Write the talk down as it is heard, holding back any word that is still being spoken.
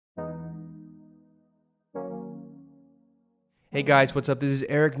Hey guys, what's up? This is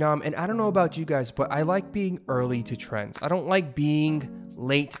Eric Nam, and I don't know about you guys, but I like being early to trends. I don't like being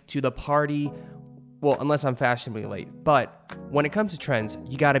late to the party, well, unless I'm fashionably late. But when it comes to trends,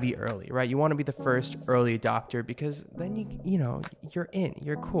 you gotta be early, right? You wanna be the first early adopter because then you're in,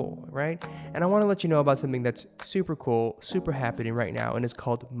 you're cool, right? And I wanna let you know about something that's super cool, super happening right now, and it's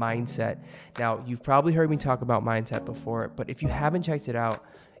called Mindset. Now, you've probably heard me talk about Mindset before, but if you haven't checked it out,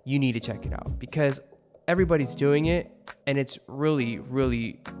 you need to check it out because everybody's doing it, and it's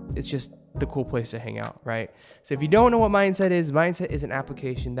really, it's just the cool place to hang out, right? So if you don't know what Mindset is an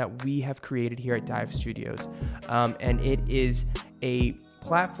application that we have created here at Dive Studios, and it is a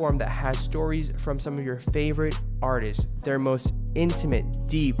platform that has stories from some of your favorite artists, their most intimate,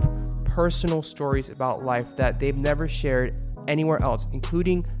 deep, personal stories about life that they've never shared anywhere else,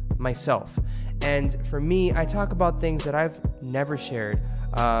 including myself. And for me, I talk about things that I've never shared.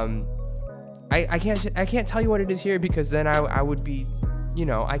 I can't tell you what it is here because then I would be,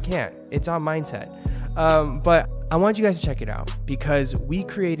 I can't. It's on Mindset. But I want you guys to check it out because we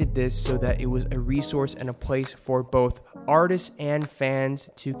created this so that it was a resource and a place for both artists and fans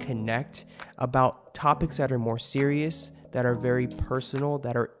to connect about topics that are more serious, that are very personal,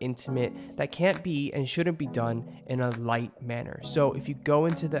 that are intimate, that can't be and shouldn't be done in a light manner. So if you go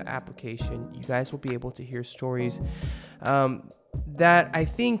into the application, you guys will be able to hear stories that I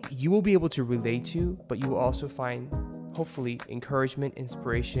think you will be able to relate to, but you will also find, hopefully, encouragement,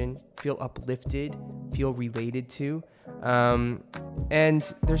 inspiration, feel uplifted, feel related to.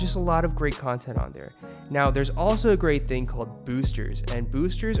 And there's just a lot of great content on there. Now, there's also a great thing called boosters, and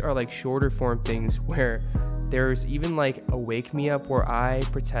boosters are like shorter form things where there's even like a wake me up where I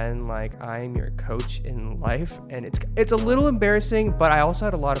pretend like I'm your coach in life, and it's a little embarrassing, but I also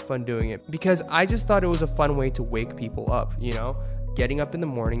had a lot of fun doing it because I just thought it was a fun way to wake people up, Getting up in the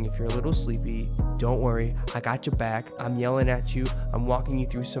morning, if you're a little sleepy, don't worry, I got your back. I'm yelling at you, I'm walking you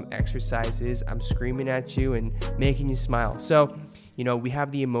through some exercises, I'm screaming at you and making you smile. So, we have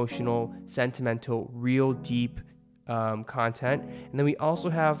the emotional, sentimental, real deep content, and then we also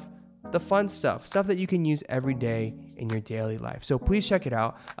have the fun stuff that you can use every day in your daily life. So please check it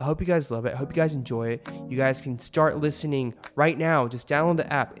out. I hope you guys love it. I hope you guys enjoy it. You guys can start listening right now. Just download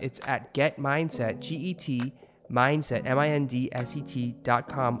the app. It's at Get Mindset, G-E-T, Mindset,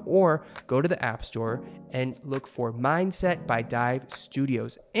 MINDSET.com, or go to the App Store and look for Mindset by Dive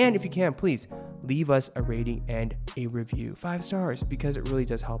Studios. And if you can, please leave us a rating and a review. 5 stars, because it really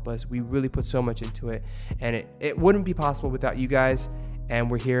does help us. We really put so much into it, and it wouldn't be possible without you guys. And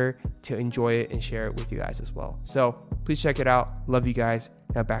we're here to enjoy it and share it with you guys as well. So please check it out. Love you guys.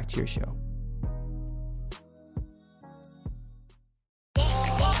 Now back to your show.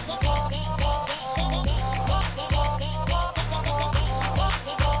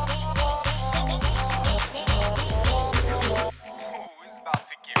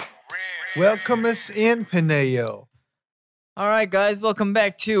 Welcome us in, Peniel. All right, guys, welcome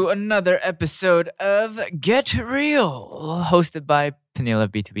back to another episode of Get Real, hosted by Peniel of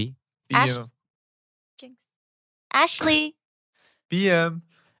B2B. BM. Ashley. BM.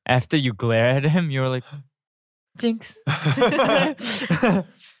 After you glare at him, you're like, Jinx. All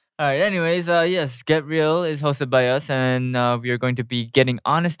right, anyways, yes, Get Real is hosted by us, and we are going to be getting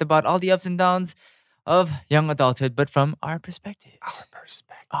honest about all the ups and downs of young adulthood, but from our perspectives.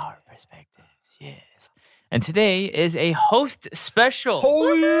 Our perspectives, yes. And today is a host special.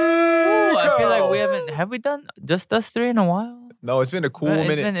 Holy Ooh, I feel like cow. have we done just us three in a while? No, it's been a cool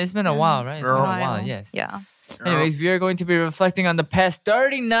minute. It's been a while, right? It's been a while, yes. Yeah. Anyways, we are going to be reflecting on the past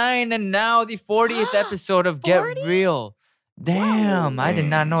 39 and now the 40th episode of Get 40? Real. Damn, I did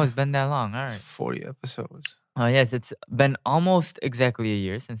not Damn. know it's been that long. All right. 40 episodes. Yes, it's been almost exactly a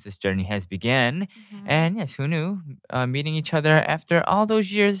year since this journey has begun. And yes, who knew meeting each other after all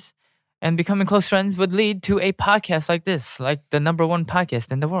those years and becoming close friends would lead to a podcast like this, like the #1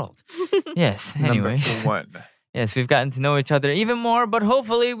 podcast in the world. Yes, anyways. #1. Yes, we've gotten to know each other even more, but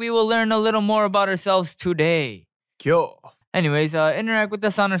hopefully we will learn a little more about ourselves today. Yo. Anyways, interact with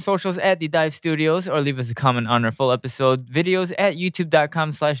us on our socials at The Dive Studios or leave us a comment on our full episode videos at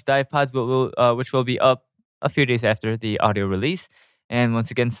youtube.com/divepods, which will be up a few days after the audio release. And once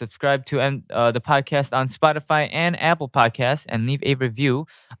again, subscribe to the podcast on Spotify and Apple Podcasts and leave a review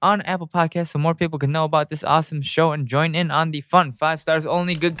on Apple Podcasts so more people can know about this awesome show and join in on the fun. 5 stars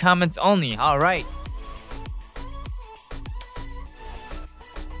only, good comments only. All right.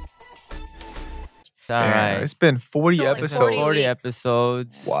 All right. It's been 40 It's only episodes. 40 weeks.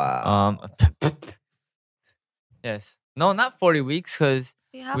 episodes. Wow. Yes. No, not 40 weeks because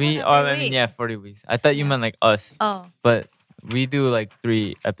have we one are, every week. 40 weeks. I thought you meant like us. Oh. But we do like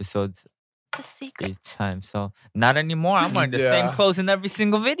 3 episodes It's a secret. Each time. So not anymore. I'm wearing the same Yeah. clothes in every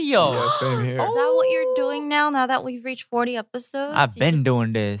single video. Yeah, same here. Is that what you're doing now that we've reached 40 episodes? I've been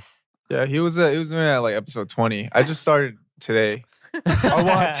doing this. Yeah, he was doing it at like episode 20. I just started today.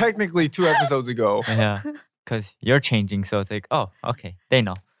 Well, technically 2 episodes ago. Yeah. Because you're changing, so it's like, oh, okay. They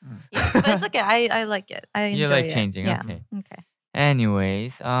know. Yeah, but it's okay. I like it. I enjoy You like it. changing, Yeah. okay. Okay.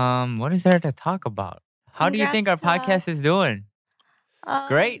 Anyways, what is there to talk about? How do you think our Congrats to podcast is doing? Um,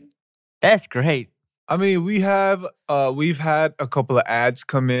 Great. That's great. I mean, we've had a couple of ads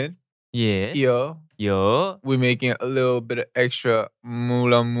come in. Yes. Yeah. Yo. We're making a little bit of extra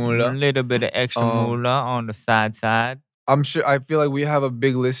moolah A moolah. little bit of extra moolah on the side. I feel like we have a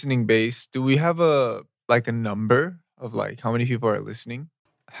big listening base. Do we have a number of like how many people are listening?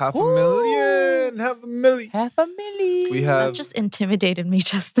 500,000. 500,000. 500,000. We That have just intimidated me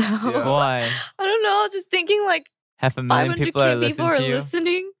just now. Yeah. Why? I don't know. Just thinking like 500,000 people are 500K people listening are to you?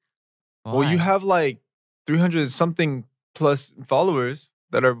 listening. well, you Why? have like 300 something plus followers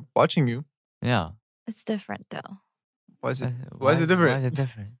that are watching you. Yeah. It's different though. Why is it different? Why is it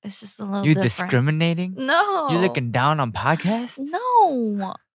different? It's just a little You different. discriminating? No. You looking down on podcasts?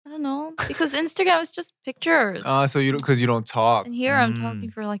 No. I don't know. Because Instagram is just pictures. So you don't because you don't talk. And here I'm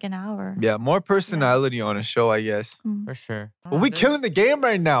talking for like an hour. Yeah, more personality on a show, I guess. For sure. But we killing the game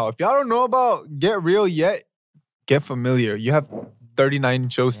right now. If y'all don't know about Get Real yet, get familiar. You have 39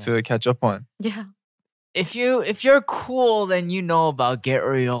 shows to catch up on. Yeah. If you're cool, then you know about Get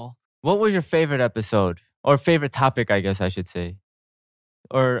Real. What was your favorite episode? Or favorite topic, I guess I should say.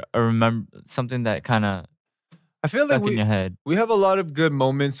 Or remember something that kind of I feel like stuck in your head. we have a lot of good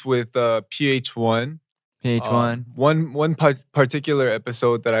moments with PH1. PH1. One particular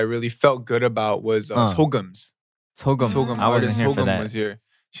episode that I really felt good about was Sogum's. Sogum. I wasn't Artist here for Sogum that. was here.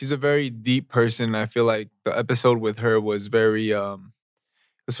 She's a very deep person. I feel like the episode with her was very it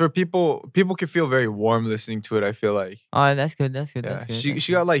was for people can feel very warm listening to it, I feel like. Oh, that's good. That's good. Yeah. That's good.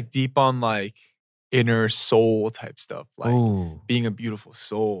 She got like deep on like inner soul type stuff. Like Ooh. being a beautiful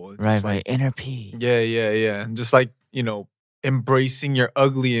soul. Right, Just right. like, Inner peace. yeah. And just like, embracing your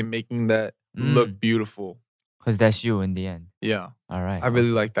ugly and making that look beautiful. Because that's you in the end. Yeah. All right. I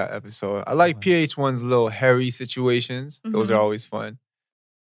really like that episode. I like PH1's little hairy situations. Those are always fun.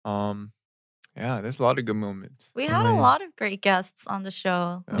 Yeah, there's a lot of good moments. We had a lot of great guests on the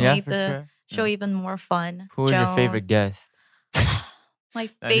show. Who Yeah, made for the sure. show even more fun. Who was your favorite guest? My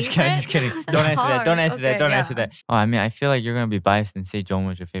I'm favorite? just kidding. That's Don't answer that. hard. Don't answer that. Okay, Don't yeah. answer that. Oh, I mean, I feel like you're gonna be biased and say Joan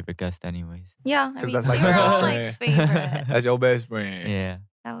was your favorite guest, anyways. Yeah, I 'Cause mean, that's like they were your best all my friend. favorite. That's your best friend. Yeah.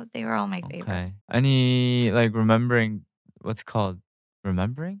 They were all my favorite. Okay. Any like remembering? What's it called?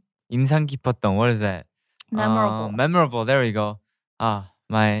 Remembering? 인상 깊었던. What is that? Memorable. Memorable. There we go.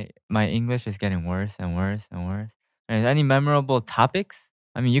 My English is getting worse and worse and worse. And any memorable topics?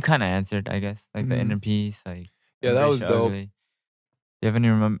 I mean, you kind of answered, I guess, like the inner peace, like Yeah, that was embrace your dope. ugly. Do you have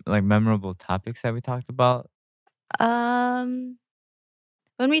any memorable topics that we talked about?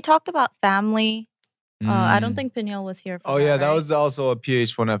 When we talked about family, I don't think Peniel was here. For Oh yeah, that right? was also a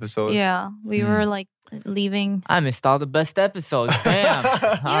PH1 episode. Yeah, we were like leaving. I missed all the best episodes. Damn.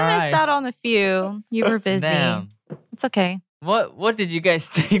 You missed out on a few. You were busy. Damn. It's okay. What did you guys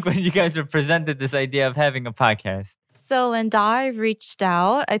think when you guys were presented this idea of having a podcast? So when Dive reached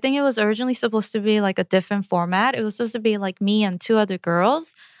out, I think it was originally supposed to be like a different format. It was supposed to be like me and 2 other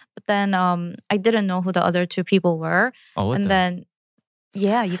girls. But then I didn't know who the other 2 people were. Oh, what and the? then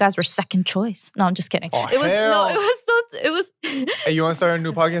yeah, you guys were second choice. No, I'm just kidding. Oh, it was hell. it was Hey, you want to start a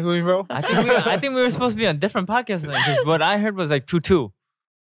new podcast with me, bro? I think we were supposed to be on different podcasts because what I heard was like 2-2.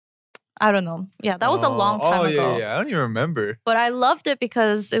 I don't know. Yeah, that was a long time ago. Yeah. I don't even remember. But I loved it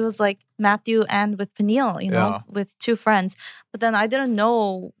because it was like Matthew and with Peniel, with 2 friends. But then I didn't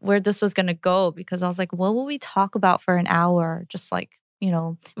know where this was going to go because I was like, what will we talk about for an hour? Just like,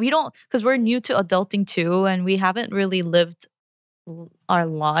 we don't, because we're new to adulting too, and we haven't really lived our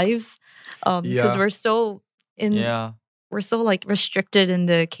lives because we're so like restricted in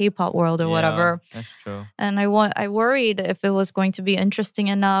the K-pop world or whatever. That's true. And I worried if it was going to be interesting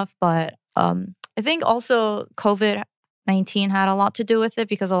enough, but I think also COVID-19 had a lot to do with it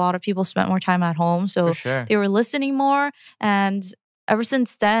because a lot of people spent more time at home, so For sure. they were listening more. And ever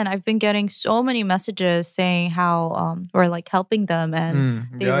since then, I've been getting so many messages saying how we're like helping them and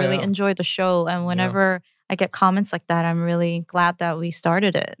they really enjoy the show. And whenever I get comments like that, I'm really glad that we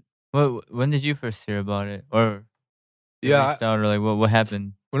started it. Well, when did you first hear about it? Or Yeah. reached out, or like what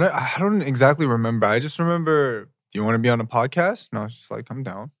happened? When I don't exactly remember. I just remember, do you want to be on a podcast? And I was just like, I'm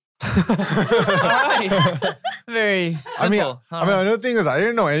down. Alright. Very simple. I mean, another thing is I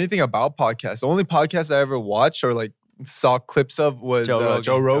didn't know anything about podcasts. The only podcasts I ever watched or like saw clips of was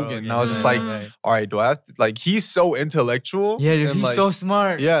Joe Rogan. And I was just like, all right, do I have to, like, he's so intellectual. Yeah, dude, and he's like, so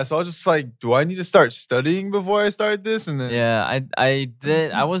smart. Yeah, so I was just like, do I need to start studying before I start this? And then I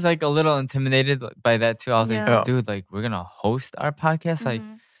did. I was like a little intimidated by that too. I was Yeah. like, dude, like we're gonna host our podcast. Like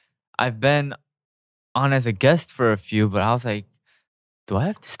I've been on as a guest for a few, but I was like, do I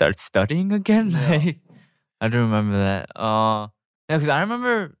have to start studying again? Yeah. Like I do remember that. Yeah, because I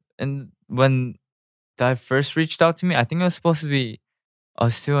remember when Di first reached out to me, I think it was supposed to be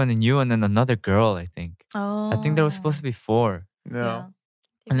us two and then you and then another girl, I think. Oh. I think there was supposed to be 4. yeah.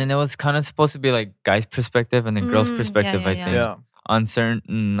 And then it was kind of supposed to be like guy's perspective and then girl's Mm, perspective, yeah, I yeah, think. Yeah. On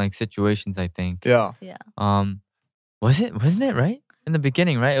certain like situations, I think. Yeah. Wasn't it right? In the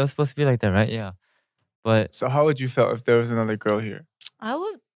beginning, right? It was supposed to be like that, right? Yeah. But So how would you feel if there was another girl here? I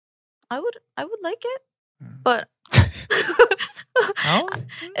would like it, but oh?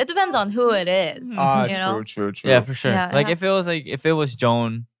 it depends on who it is. you know? True. Yeah, for sure. Yeah, it like has- if it was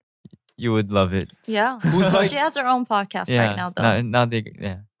Joan, you would love it. Yeah. Who's like- she has her own podcast Yeah. right now, though.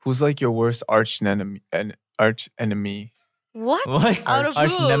 Yeah. Who's like your worst arch enemy? What? What? Out of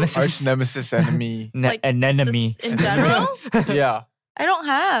Arch who? nemesis. Arch nemesis enemy. Like, An enemy. Just in general? Yeah. I don't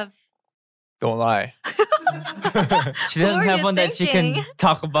have. Don't lie. She Who doesn't are have you one that she can thinking?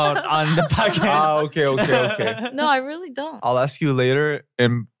 talk about on the podcast. Okay. No, I really don't. I'll ask you later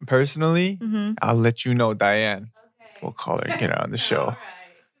and personally. Mm-hmm. I'll let you know, Diane. We'll call her and get her on the show.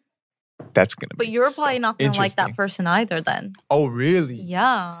 That's gonna be. But you're probably not gonna like that interesting. person either. Then. Oh, really?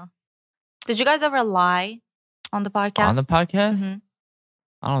 Yeah. Did you guys ever lie on the podcast? On the podcast? Mhm.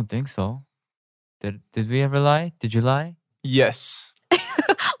 I don't think so. Did we ever lie? Did you lie? Yes.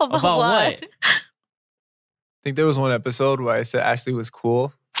 About what? I think there was one episode where I said Ashley was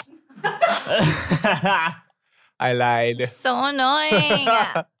cool. I lied. So annoying.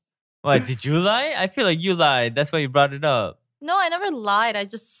 What, did you lie? I feel like you lied. That's why you brought it up. No, I never lied. I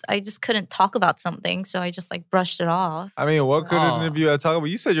just couldn't talk about something, so I just like brushed it off. I mean, what couldn't Oh. you talk about?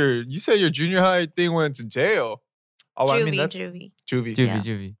 You said your junior high thing went to jail. Oh, I mean that's Juvie. juvie. Juvie, Yeah.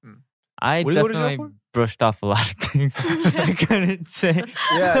 Juvie. Mm. I What do you go to jail definitely for? brushed off a lot of things. I couldn't say.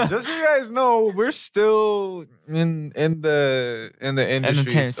 Yeah, just so you guys know, we're still in the industry.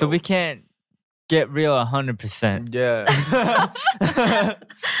 Entertainment. So we can't get real 100%. Yeah.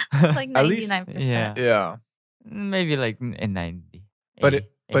 Like At least- 99%. Yeah. Yeah. Maybe like in 90.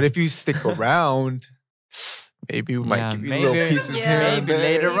 But if you stick around, maybe we might Yeah, give you little maybe- pieces Yeah. here and Maybe there.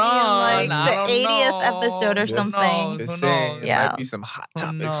 later Maybe in, like, on. the I don't 80th know. episode or Who something. knows? Just Who saying, knows? there Yeah. might be some hot Who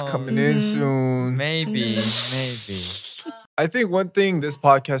topics knows? coming in Mhm. soon. Maybe. I think one thing this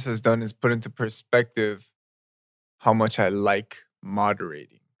podcast has done is put into perspective how much I like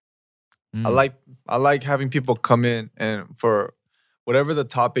moderating. Mm. I like having people come in and for whatever the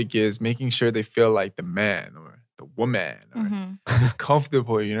topic is, making sure they feel like the man or the woman or Mhm. just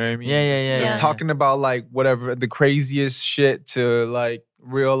comfortable. You know what I mean? Yeah. Just talking about like whatever the craziest shit to like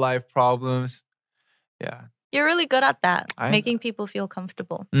real life problems. Yeah, You're really good at that, I- making people feel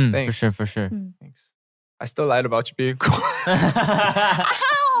comfortable. For Thanks. sure, for sure. thanks. I still lied about you being cool.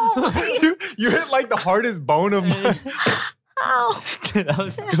 Ow! you hit like the hardest bone of my. Ow! That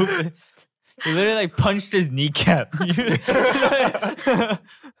was stupid. He literally like punched his kneecap. I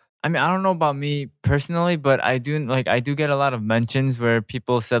mean, I don't know about me personally, but I do get a lot of mentions where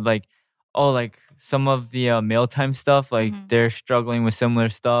people said like, oh, like some of the mail time stuff, like Mhm. they're struggling with similar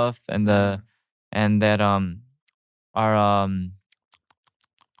stuff, and that our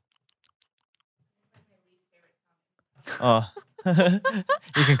oh,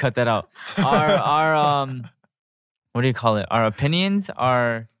 you can cut that out. Our what do you call it? Our opinions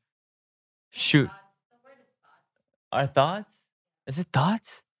are shoot. Our thoughts? Is it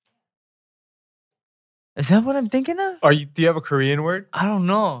thoughts? Is that what I'm thinking of? Do you have a Korean word? I don't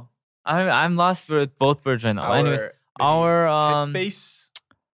know. I'm lost for both words right now. Anyways, maybe our headspace.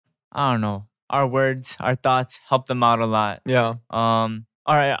 I don't know. Our words, our thoughts help them out a lot. Yeah. Our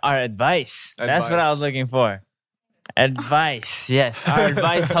advice. That's what I was looking for. Advice, yes. Our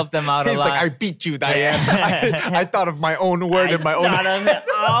advice helped them out a He's lot. like, I beat you, Diane. Yeah. I thought of my own word I in my own. thought of it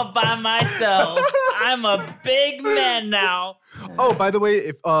all by myself. I'm a big man now. Oh, by the way,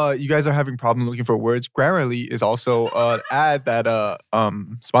 if you guys are having problem looking for words, Grammarly is also an ad that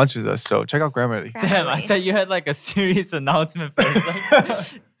sponsors us. So check out Grammarly. Damn, I thought you had like a serious announcement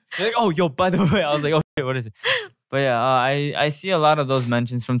first. Like, oh, yo, by the way, I was like, okay, what is it? But yeah, I see a lot of those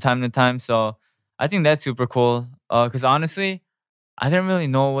mentions from time to time. So I think that's super cool. Because honestly, I didn't really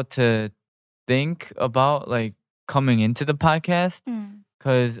know what to think about like coming into the podcast. Hmm.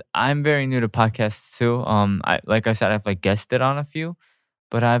 Because I'm very new to podcasts too. Like I said, I've like guested on a few,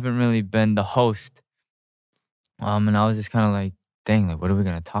 but I haven't really been the host. And I was just kind of like, dang, like, what are we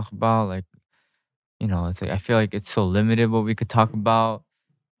gonna talk about? Like, it's like I feel like it's so limited what we could talk about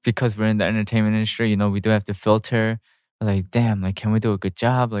because we're in the entertainment industry. We do have to filter. Like, damn, like, can we do a good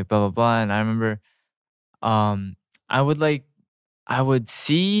job? Like, blah blah blah. And I remember, um, I would like, I would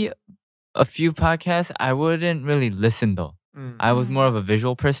see a few podcasts. I wouldn't really listen though. I was more of a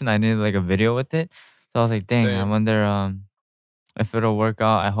visual person. I needed like a video with it. So I was like, dang, I Same. wonder if it'll work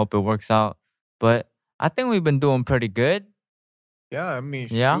out. I hope it works out. But I think we've been doing pretty good. Yeah, I mean,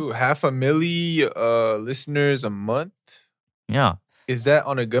 Yeah. shoot, 500,000 listeners a month. Yeah. Is that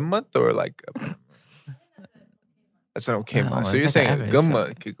on a good month or like a bad month? That's an okay No, month. So it's you're like saying an a average, good so-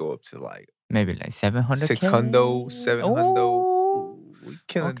 month could go up to like Maybe like 700. 600, 700. Oh. We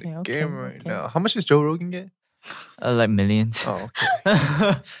killing Okay, the okay, game right okay. now. How much does Joe Rogan get? Like millions. Oh,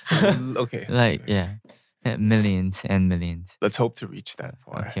 okay. Okay. Like, okay. yeah. Millions and millions. Let's hope to reach that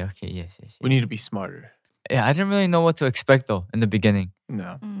far. Okay, yes. We need to be smarter. Yeah, I didn't really know what to expect though in the beginning.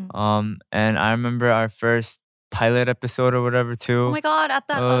 No. And I remember our first pilot episode or whatever too. Oh my God, at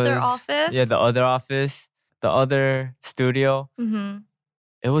that other office? Yeah, the other office, the other studio. Mm-hmm.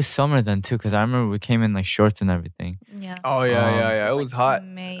 It was summer then too, because I remember we came in like shorts and everything. Yeah. Oh, yeah. It was hot.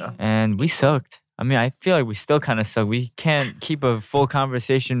 May. And we sucked. I mean, I feel like we still kind of suck. We can't keep a full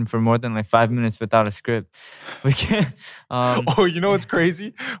conversation for more than like 5 minutes without a script. We can't. Oh, you know what's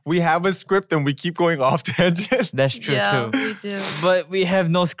crazy? We have a script and we keep going off tangent. That's true Yeah, too. we do. But we have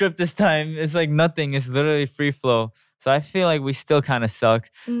no script this time. It's like nothing. It's literally free flow. So I feel like we still kind of suck.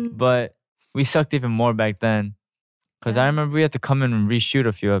 But we sucked even more back then. Because I remember we had to come in and reshoot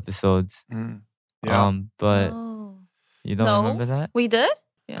a few episodes. Yeah. But Oh. you don't No. remember that? We did?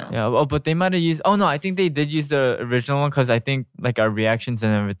 Yeah. Oh, but they might have used. Oh no, I think they did use the original one because I think like our reactions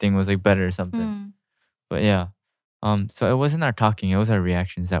and everything was like better or something. But yeah. So it wasn't our talking; it was our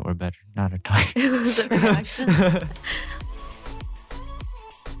reactions that were better, not our talking. It was a reaction.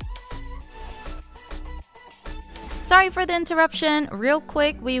 Sorry for the interruption. Real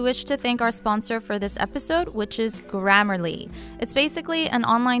quick, we wish to thank our sponsor for this episode, which is Grammarly. It's basically an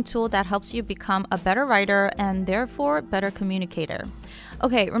online tool that helps you become a better writer and therefore better communicator.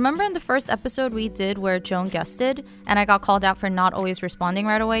 Okay, remember in the first episode we did where Joan guested and I got called out for not always responding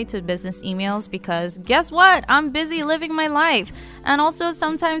right away to business emails because guess what? I'm busy living my life. And also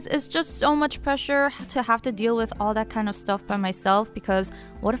sometimes it's just so much pressure to have to deal with all that kind of stuff by myself because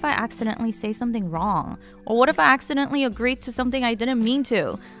what if I accidentally say something wrong? Or what if I accidentally agreed to something I didn't mean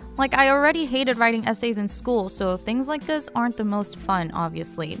to? Like I already hated writing essays in school, so things like this aren't the most fun,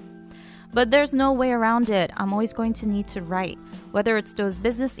 obviously. But there's no way around it. I'm always going to need to write, whether it's those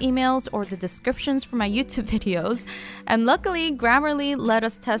business emails or the descriptions for my YouTube videos. And luckily, Grammarly let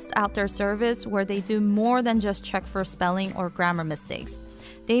us test out their service where they do more than just check for spelling or grammar mistakes.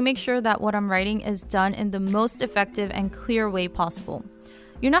 They make sure that what I'm writing is done in the most effective and clear way possible.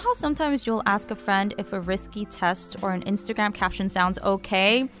 You know how sometimes you'll ask a friend if a risky test or an Instagram caption sounds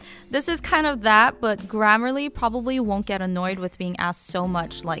okay? This is kind of that, but Grammarly probably won't get annoyed with being asked so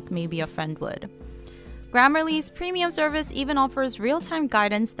much like maybe a friend would. Grammarly's premium service even offers real-time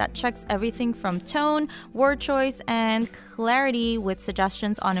guidance that checks everything from tone, word choice, and clarity with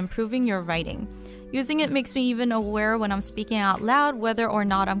suggestions on improving your writing. Using it makes me even aware when I'm speaking out loud whether or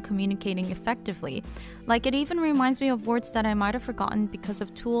not I'm communicating effectively. Like it even reminds me of words that I might have forgotten because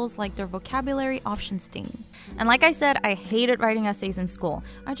of tools like their vocabulary options thing. And like I said, I hated writing essays in school.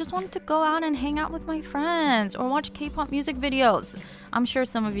 I just wanted to go out and hang out with my friends or watch K-pop music videos. I'm sure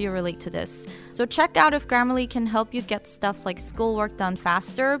some of you relate to this. So check out if Grammarly can help you get stuff like schoolwork done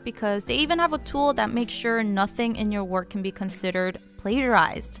faster because they even have a tool that makes sure nothing in your work can be considered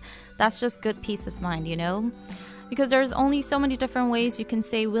plagiarized. That's just good peace of mind, you know? Because there's only so many different ways you can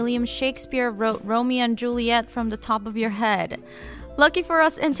say William Shakespeare wrote Romeo and Juliet from the top of your head. Lucky for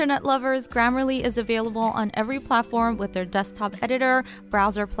us internet lovers, Grammarly is available on every platform with their desktop editor,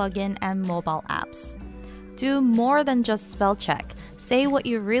 browser plugin, and mobile apps. Do more than just spell check. Say what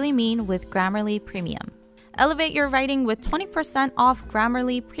you really mean with Grammarly Premium. Elevate your writing with 20% off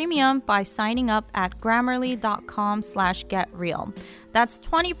Grammarly Premium by signing up at grammarly.com/getreal. That's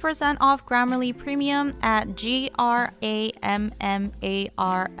 20% off Grammarly Premium at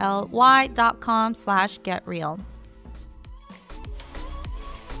grammarly.com/getreal.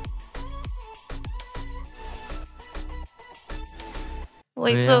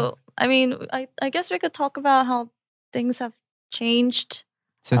 Wait, Yeah. so I mean, I guess we could talk about how things have changed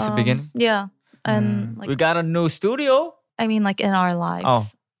Since the beginning? Yeah, and like We got a new studio. I mean, like in our lives. Oh.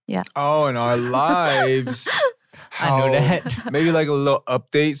 Yeah. Oh, in our lives. I knew that. Maybe like a little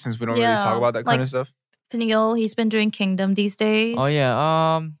update since we don't really Yeah, talk about that kind like- of stuff. Peniel, he's been doing Kingdom these days. Oh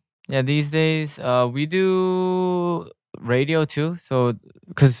yeah. Yeah, these days we do radio too. So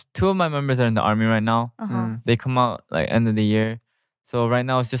because two of my members are in the army right now, they come out like end of the year. So right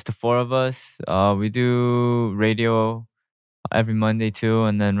now it's just the four of us. We do radio every Monday too,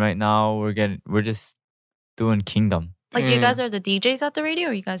 and then right now we're just doing Kingdom. Like you guys are the DJs at the radio,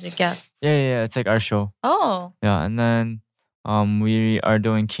 or you guys are guests? Yeah. It's like our show. Oh. Yeah, and then we are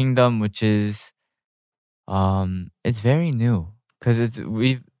doing Kingdom, which is it's very new because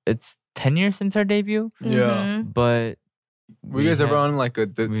it's 10 years since our debut. Yeah. But were you guys ever on like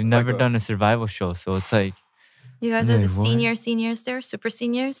we've never done a survival show, so it's like you guys are the seniors there, super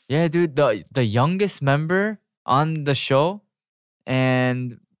seniors. Yeah, dude, the youngest member on the show,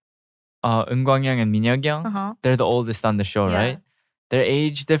 and Eun Kwang-young and Min-hyuk-young, they're the oldest on the show, right? Their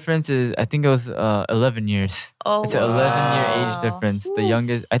age difference is, I think it was 11 years. Oh, it's an 11-year age difference. The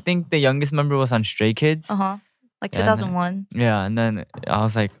youngest, I think the youngest member was on Stray Kids. Like 2001. And then I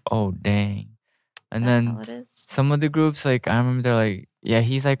was like, oh dang. And That's then how it is. some of the groups, like I remember they're like, yeah,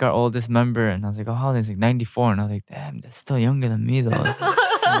 he's like our oldest member, and I was like, oh, how old is he? Like 94, and I was like, damn, that's still younger than me though. I was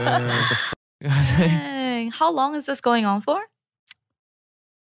like, Dang. How long is this going on for?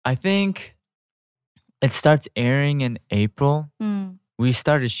 I think it starts airing in April. We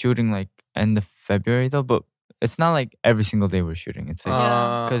started shooting like end of February though, but it's not like every single day we're shooting. It's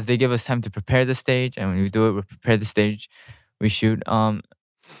like because they give us time to prepare the stage, and when we do it, we prepare the stage, we shoot. And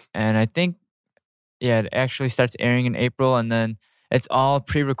I think it actually starts airing in April, and then it's all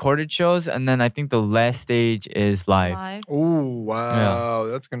pre-recorded shows, and then I think the last stage is live. Oh wow,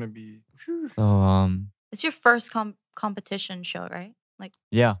 that's gonna be. So it's your first competition show, right? Like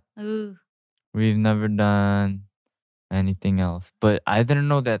ooh. We've never done anything else, but I didn't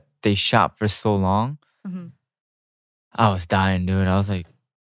know that they shot for so long. I was dying, dude. I was like,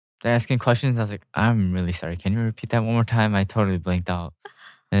 they're asking questions. I was like, I'm really sorry. Can you repeat that one more time? I totally blanked out.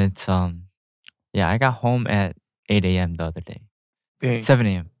 And it's I got home at 8 a.m. the other day. Dang. 7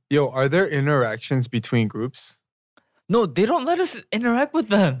 a.m. Yo, are there interactions between groups? No, they don't let us interact with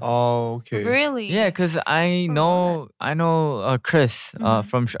them. Oh, okay. Really? Yeah, because I know Chris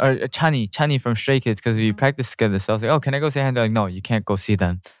from Chani from Stray Kids, because we practiced together. So I was like, oh, can I go say hi? They're like, no, you can't go see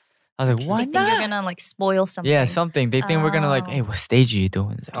them. I was like, why They not? think you're gonna like spoil something. Yeah, something. They think we're gonna like, hey, what stage are you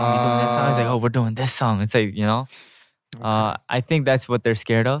doing? It's like, oh, you're doing that song. It's like, oh, we're doing this song. It's like, you know, I think that's what they're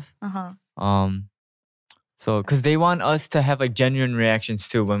scared of. So, because they want us to have like genuine reactions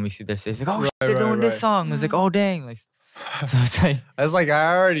too when we see their stage. Like, oh, they're doing this song. It's like, oh, dang. Like, so it's like, I was like,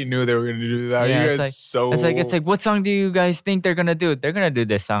 I already knew they were gonna do that. Yeah, you it's guys like, it's like, what song do you guys think they're gonna do? They're gonna do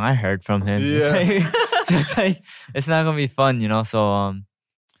this song. I heard from him. Yeah. So it's like, it's not gonna be fun, you know. So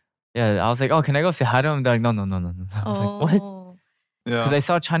I was like, oh, can I go say hi to him? They're like, no. I was like, what? Because I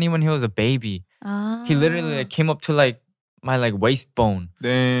saw Chani when he was a baby. He literally like came up to like my like waist bone.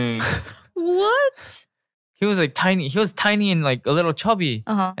 Dang. What? He was like tiny. He was tiny and like a little chubby.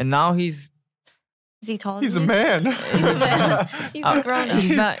 And now Is he tall? He's a man. He's a man. He's a grown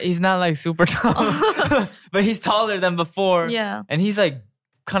up. He's not like super tall, but he's taller than before. Yeah. And he's like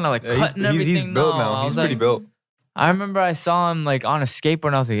kind of like cutting everything. He's built now. He's pretty built. I remember I saw him like on a skateboard,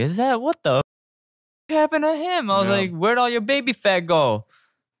 and I was like, "Is that what the happened to him?" I was like, "Where'd all your baby fat go?"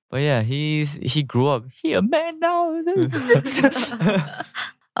 But yeah, he grew up. He a man now.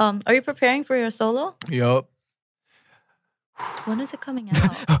 Are you preparing for your solo? Yup. When is it coming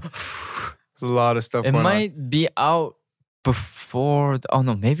out? There's a lot of stuff. It going might be out before.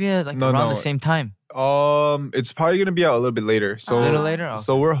 Maybe like around the same time. It's probably gonna be out a little bit later. So a little later. Okay.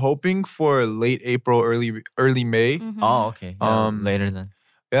 So we're hoping for late April, early May. Oh, okay. Yeah, later then.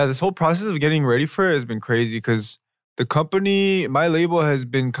 Yeah, this whole process of getting ready for it has been crazy because the company, my label, has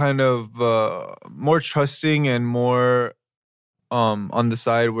been kind of more trusting and more on the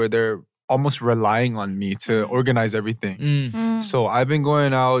side where they're almost relying on me to organize everything. So I've been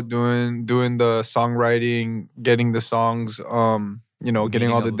going out doing the songwriting, getting the songs, getting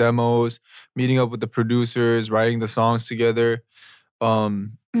all the demos, meeting up with the producers, writing the songs together.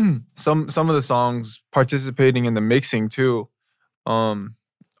 Some of the songs, participating in the mixing too.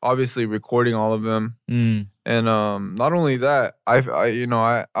 Obviously recording all of them. And not only that, I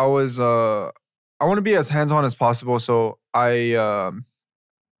want to be as hands-on as possible. So I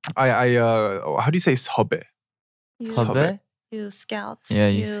how do you say 섭외? You scout.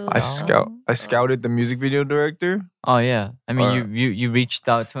 Yeah, I scouted the music video director. Oh yeah, I mean you reached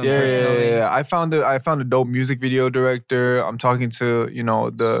out to him personally. Yeah. I found a dope music video director. I'm talking to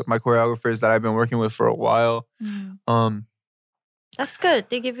my choreographers that I've been working with for a while. That's good.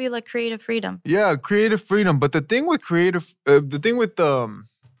 They give you like creative freedom. Yeah, creative freedom. But the thing with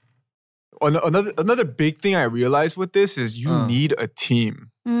another big thing I realized with this is you need a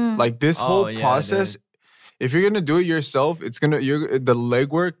team. Like this whole process, if you're gonna do it yourself, the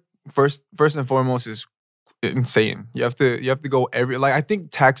legwork first and foremost is insane. You have to go I think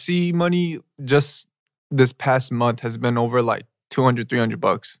taxi money just this past month has been over like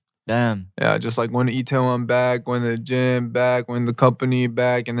 $200-$300. Damn. Yeah, just like going to Itaewon back, going to the gym back, going to the company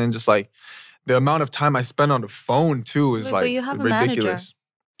back, and then just like the amount of time I spend on the phone too is like you have ridiculous.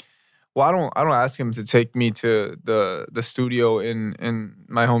 Well, I don't ask him to take me to the studio in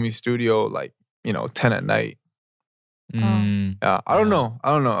my homie's studio like 10 at night. Yeah, I don't know.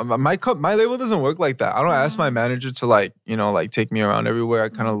 My label doesn't work like that. I don't ask my manager to like take me around everywhere. I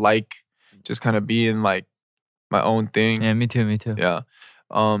kind of like just kind of being like my own thing. Yeah, me too. Yeah.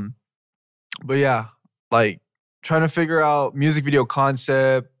 But yeah, like trying to figure out music video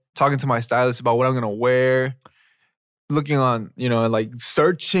concept, talking to my stylist about what I'm gonna wear, looking on, like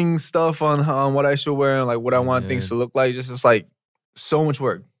searching stuff on what I should wear and like what I want things to look like. Just like so much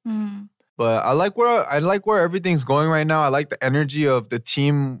work. But I like where everything's going right now. I like the energy of the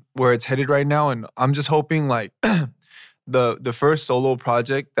team where it's headed right now, and I'm just hoping like the first solo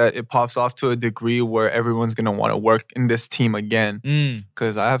project that it pops off to a degree where everyone's gonna want to work in this team again.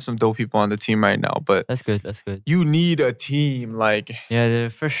 Because I have some dope people on the team right now, but that's good. You need a team, like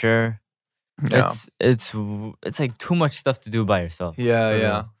for sure. Yeah. It's like too much stuff to do by yourself.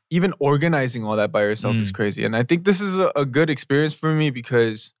 Yeah. Even organizing all that by yourself is crazy, and I think this is a good experience for me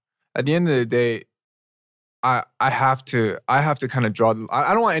because at the end of the day, I have to kind of draw.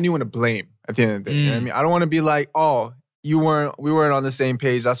 I don't want anyone to blame at the end of the day. You know what I mean? I don't want to be like, oh, we weren't on the same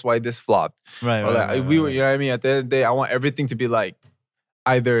page. That's why this flopped. Right. We were. You know what I mean? At the end of the day, I want everything to be like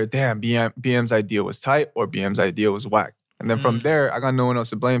either damn BM's idea was tight or BM's idea was whack. And then from there, I got no one else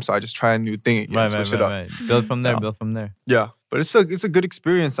to blame, so I just try a new thing again, switch it up. Right. Build from there. Yeah, but it's a good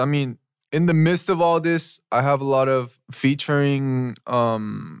experience. I mean, in the midst of all this, I have a lot of featuring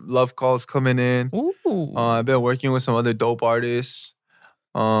love calls coming in. Ooh. I've been working with some other dope artists.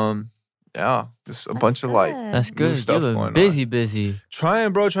 Yeah, just a bunch of like that's good. new stuff going on. Busy.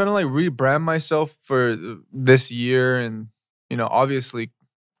 Trying to like rebrand myself for this year, and obviously.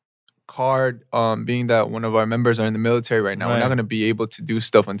 Card, being that one of our members are in the military right now, we're not gonna be able to do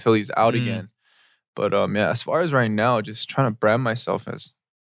stuff until he's out again. But as far as right now, just trying to brand myself as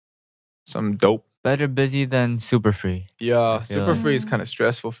some dope. Better busy than super free. Yeah, super free is kind of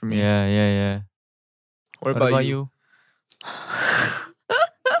stressful for me. Yeah. What about you?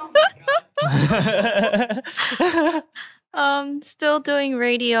 Still doing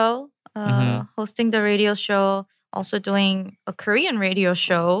radio, hosting the radio show. Also doing a Korean radio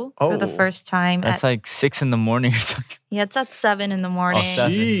show for the first time. That's like 6 in the morning or something. Yeah, it's at 7 in the morning. Oh,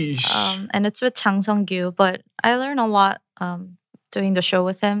 sheesh. And it's with Chang Sung-gyu, but I learn a lot doing the show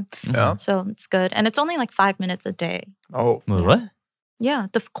with him. Yeah. So it's good. And it's only like 5 minutes a day. Oh. What? Yeah,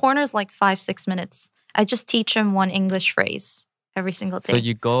 the corner's like 5-6 minutes. I just teach him one English phrase every single day. So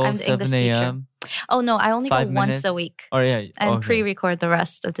you go I'm the 7 English teacher. a.m.? Oh, no, I only go 5 once minutes? a week. Oh, yeah. And pre-record the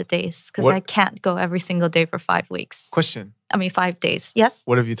rest of the days because I can't go every single day for 5 weeks. Question. 5 days. Yes?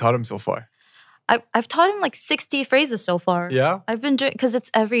 What have you taught him so far? I've taught him like 60 phrases so far. Yeah? I've been doing, because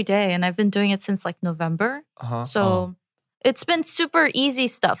it's every day and I've been doing it since like November. So it's been super easy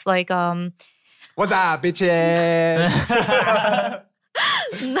stuff like... What's up, bitches?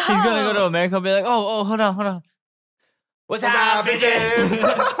 No. He's gonna go to America and be like, oh, hold on. What's up, bitches?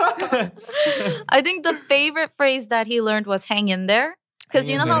 I think the favorite phrase that he learned was hang in there. Because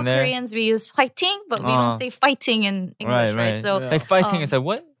you know how Koreans, we use fighting, but we don't say fighting in English, right? So like fighting is like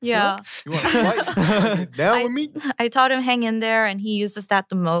what? Yeah. You want to fight? Down with me? I taught him hang in there and he uses that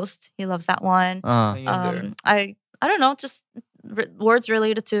the most. He loves that one. I don't know, just words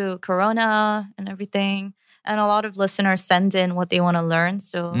related to Corona and everything. And a lot of listeners send in what they want to learn.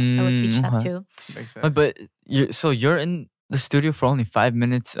 So I would teach that too. Makes sense. But you're in the studio for only 5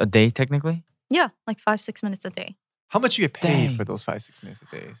 minutes a day, technically? Yeah, like 5-6 minutes a day. How much you get paid for those 5-6 minutes a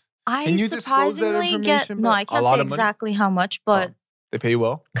day? Can you surprisingly get... No, I can't say exactly how much, but... They pay you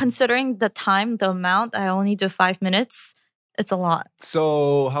well? Considering the time, the amount, I only do 5 minutes. It's a lot.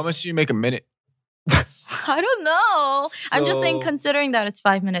 So how much do you make a minute? I don't know. I'm just saying, considering that it's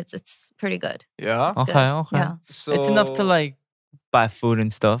 5 minutes, it's pretty good. Yeah? It's Okay. Yeah. So, it's enough to like buy food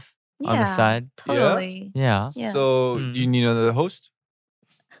and stuff on the side. Totally. Yeah. So do you need another host?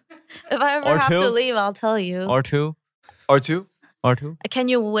 If I ever Or have two? to leave, I'll tell you. Or two. R2? Can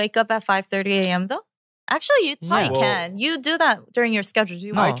you wake up at 5:30 a.m. though? Actually, you probably Well, can. You do that during your schedules.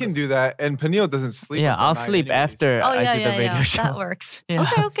 You I want. can do that. And Peniel doesn't sleep. Yeah, until I'll 9 sleep anyways. after Oh, I do the radio show. That works. Yeah.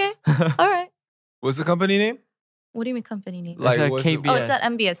 Okay. All right. What's the company name? What do you mean company name? Like, It's a what's it- KBS. Oh, it's at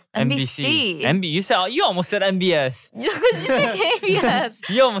MBS. NBC. You almost said MBS. You said KBS.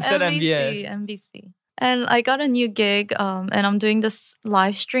 You almost said MBS. NBC. And I got a new gig, and I'm doing this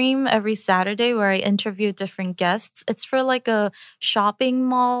live stream every Saturday where I interview different guests. It's for like a shopping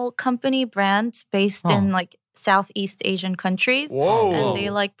mall company brand based in like Southeast Asian countries. Whoa. And they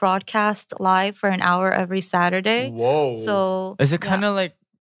like broadcast live for an hour every Saturday. Whoa. So Is it kind of like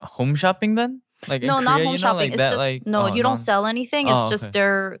home shopping then? Like in no, not Korea, home you know, shopping. like It's that, just like, you don't sell anything. It's Oh, just okay.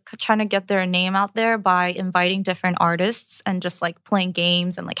 they're trying to get their name out there by inviting different artists and just like playing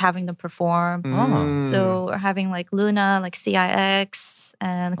games and like having them perform. So we're having like Luna, like CIX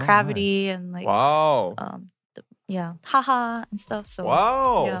and Gravity and like Wow. Haha and stuff. So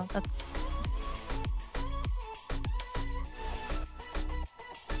Wow. yeah, that's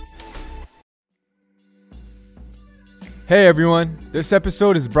Hey everyone, this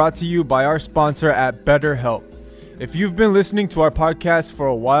episode is brought to you by our sponsor at BetterHelp. If you've been listening to our podcast for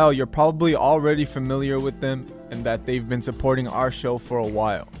a while, you're probably already familiar with them and that they've been supporting our show for a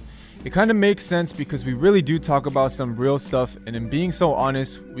while. It kind of makes sense because we really do talk about some real stuff, and in being so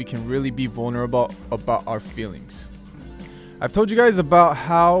honest, we can really be vulnerable about our feelings. I've told you guys about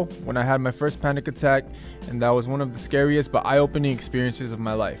how when I had my first panic attack, and that was one of the scariest but eye-opening experiences of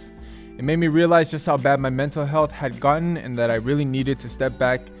my life. It made me realize just how bad my mental health had gotten and that I really needed to step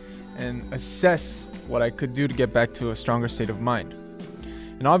back and assess what I could do to get back to a stronger state of mind.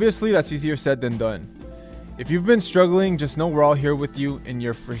 And obviously that's easier said than done. If you've been struggling, just know we're all here with you and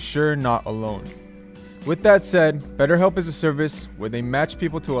you're for sure not alone. With that said, BetterHelp is a service where they match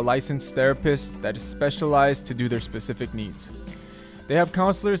people to a licensed therapist that is specialized to do their specific needs. They have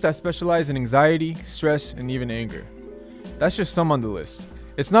counselors that specialize in anxiety, stress, and even anger. That's just some on the list.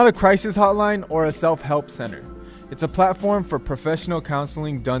 It's not a crisis hotline or a self-help center. It's a platform for professional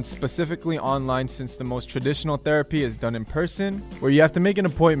counseling done specifically online, since the most traditional therapy is done in person, where you have to make an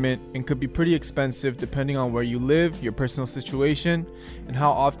appointment and could be pretty expensive depending on where you live, your personal situation, and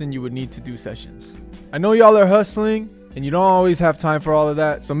how often you would need to do sessions. I know y'all are hustling and you don't always have time for all of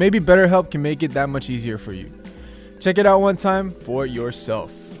that, so maybe BetterHelp can make it that much easier for you. Check it out one time for yourself.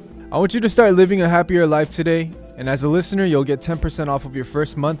 I want you to start living a happier life today. And as a listener, you'll get 10% off of your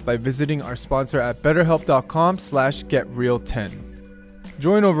first month by visiting our sponsor at betterhelp.com/getreal10.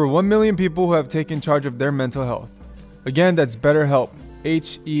 Join over 1 million people who have taken charge of their mental health. Again, that's BetterHelp,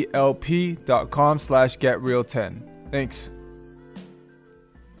 HELP.com/getreal10. Thanks.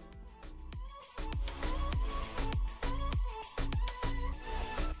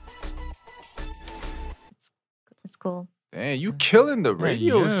 it's cool. Dang, you killing the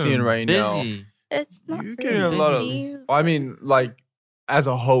radio scene right now. It's not You're really getting a lot busy. of. I mean, like, as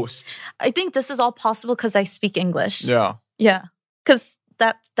a host. I think this is all possible because I speak English. Yeah. Yeah. Because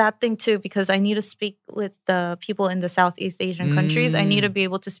that thing too, because I need to speak with the people in the Southeast Asian countries. I need to be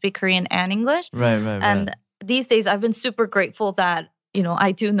able to speak Korean and English. Right. And these days I've been super grateful that,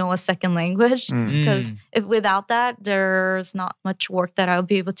 I do know a second language, because if without that, there's not much work that I'll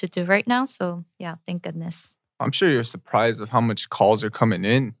be able to do right now. So yeah, thank goodness. I'm sure you're surprised of how much calls are coming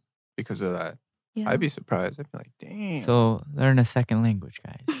in because of that. Yeah. I'd be surprised. I'd be like, damn. So learn a second language,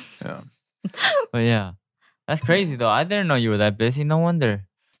 guys. Yeah. But yeah, that's crazy though. I didn't know you were that busy. No wonder.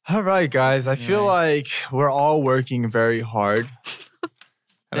 All right, guys. I feel like we're all working very hard.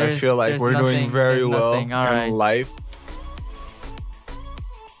 And I feel like we're doing very well in life.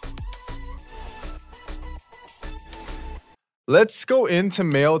 Let's go into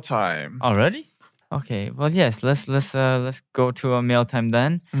mail time. Already? Okay. Well, yes. Let's go to a mail time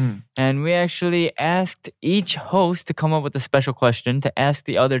then. And we actually asked each host to come up with a special question to ask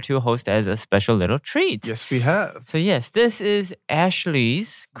the other two hosts as a special little treat. Yes, we have. So yes, this is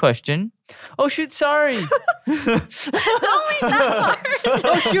Ashley's question. Oh shoot, sorry. Don't be that hard.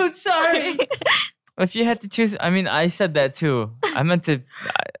 Oh shoot, sorry. If you had to choose, I mean, I said that too. I meant to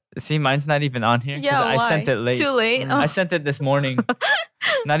see. Mine's not even on here. Yeah, I sent it late. Too late. I sent it this morning.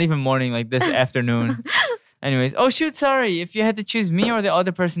 Not even morning, like this afternoon. Anyways, oh shoot, sorry. If you had to choose me or the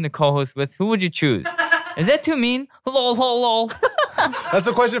other person to co-host with, who would you choose? Is that too mean? Lol, lol, lol. That's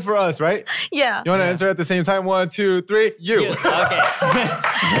a question for us, right? Yeah. You want to answer at the same time? 1, 2, 3. You. Okay.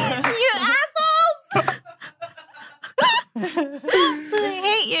 You assholes! I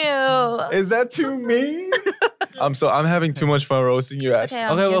hate you. Is that too mean? I'm having too much fun roasting you, Ash. Okay,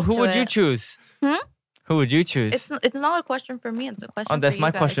 I'm Okay, well, used who to would you it. choose? Who would you choose? It's not a question for me. It's a question. That's for you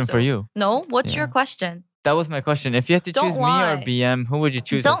my guys, question so- for you. No, what's Yeah. your question? That was my question. If you had to Don't choose me lie. or BM, who would you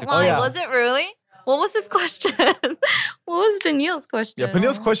choose? Don't as the lie. co-host? Was it really? What was his question? What was Peniel's question? Yeah,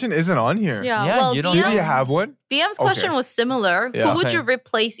 Peniel's question isn't on here. Yeah, Yeah, well, you don't- Do BM's, you have one? BM's question Okay. was similar. Yeah. Who would Okay. you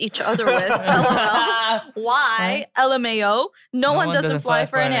replace each other with? LOL. Why? LMAO. No one doesn't fly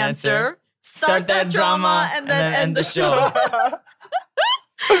for an answer. Start that drama and then end the show.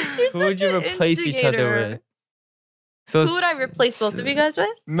 You're Who would such you an replace each other instigator. with? So Who would I replace both of you guys with?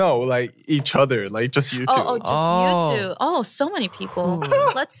 No, like each other, like just you two. Oh, just Oh. you two. Oh, so many people.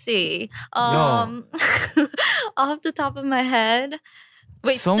 Ooh. Let's see. Off the top of my head.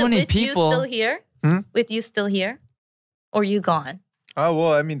 Wait, So many with people. you still here? Hmm? With you still here? Or you gone? Oh,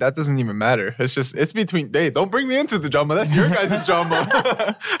 well, I mean, that doesn't even matter. It's between, hey, don't bring me into the drama. That's your guys' drama.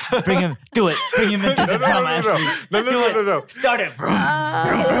 Bring him, do it. Bring him into the drama, Ashley. No. Start it, bro.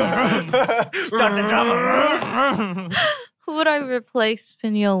 Start the drama. Who would I replace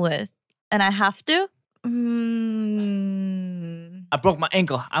Peniel with? And I have to? I broke my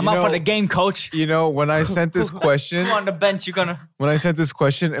ankle. I'm You out for know- the game, coach. You know, when I sent this question, I'm on the bench. You're gonna. when I sent this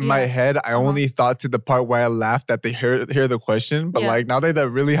question in my Yeah. head, I only thought to the part where I laughed that they hear the question. But Yeah. like now that they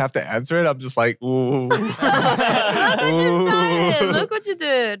really have to answer it, I'm just like, ooh. Look what you started. Look what you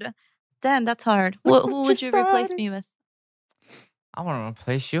did. Damn, that's hard. Who would you replace me with? I want to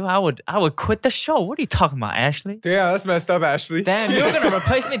replace you. I would quit the show. What are you talking about, Ashley? Damn, that's messed up, Ashley. Damn, you're gonna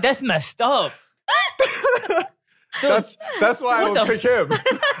replace me? That's messed up. That's why I What would the pick him.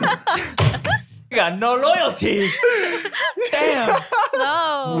 You got no loyalty. Damn.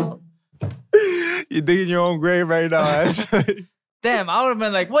 No. You're digging your own grave right now, Ashley. Damn, I would have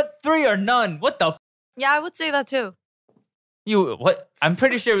been like, what? 3 or none? What the? Yeah, I would say that too. You what? I'm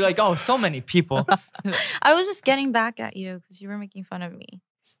pretty sure you're like, oh, so many people. I was just getting back at you because you were making fun of me.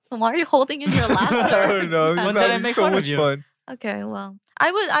 So why are you holding in your I laughter? don't know. When It's did I having make so fun of much you? fun. Okay, well,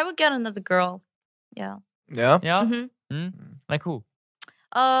 I would get another girl. Yeah. Yeah. Yeah. hmm Like who?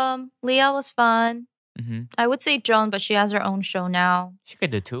 Leah was fun. Mm-hmm. I would say Joan, but she has her own show now. She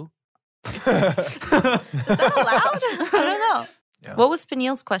could do 2. Is that allowed? I don't know. Yeah. What was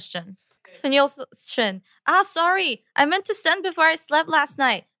Peniel's question? Peniel's question. Sorry. I meant to send before I slept last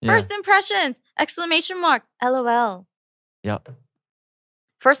night. Yeah. First impressions! Exclamation mark. LOL. Yeah.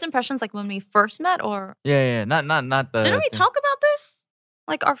 First impressions, like when we first met, or Yeah. Not the. didn't we talk about this?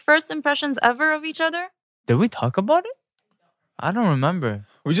 Like our first impressions ever of each other? Did we talk about it? I don't remember.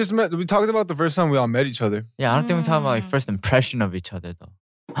 We just met. We talked about the first time we all met each other. Yeah, I don't think we talked about like Mm. first impression of each other though.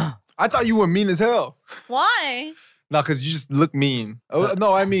 I thought you were mean as hell. Why? No, because you just look mean. Oh,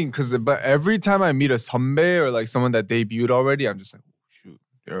 no, I mean, but every time I meet a 선배 or like someone that debuted already, I'm just like, oh, shoot,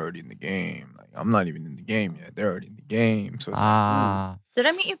 they're already in the game. Like, I'm not even in the game yet. They're already in the game. So it's Ah. Did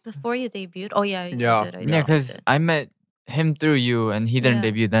I meet you before you debuted? Oh yeah, you Yeah. did. I Yeah, did, I because did. I met him through you and he didn't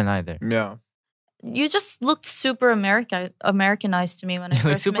Yeah. debut then either. like, yeah. You just looked super Americanized to me when I You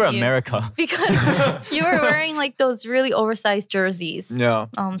look first super met you. America. Because you were wearing like those really oversized jerseys. Yeah.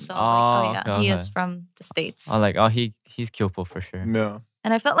 So I was like, Oh, oh yeah, okay, he okay. is from the States. Oh, like he's Kpop for sure. Yeah.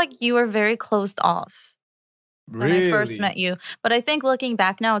 And I felt like you were very closed off when Really? I first met you. But I think looking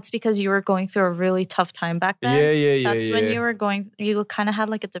back now, it's because you were going through a really tough time back then. Yeah. That's when you kind of had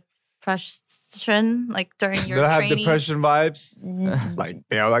like a depression, like during your Did I have training. depression vibes? Like,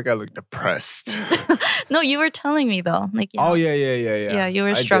 damn, like I look depressed. No, you were telling me though. Like, you Oh, know, yeah. Yeah, you were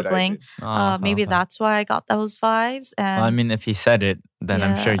I did, I struggling. did. Oh, Maybe okay. that's why I got those vibes. And Well, I mean, if he said it, then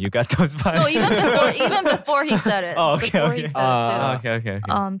I'm sure Yeah. you got those vibes. no, even before he said it. Oh, okay, Before okay. he said it too.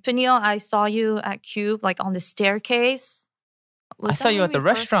 Okay. Peniel, I saw you at Cube, like on the staircase. I Was saw that you when at the we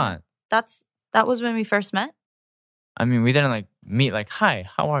first met? restaurant. That was when we first met. I mean, we didn't like meet like, hi,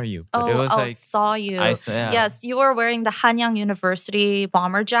 how are you? But it was like, saw you. I saw, yeah. Yes, you were wearing the Hanyang University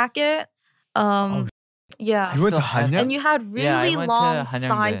bomber jacket. Yeah. You went to still have- Hanyang? And you had Yeah, I really went to long Hanyang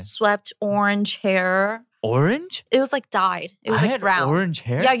side swept orange hair. Orange? It was like dyed. It was I like had brown. orange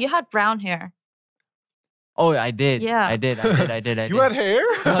hair? Yeah, you had brown hair. Oh, I did. Yeah. I did. You had hair?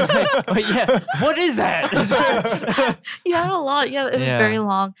 I was like, wait, yeah. What is that? You had a lot. Yeah, it was Yeah. very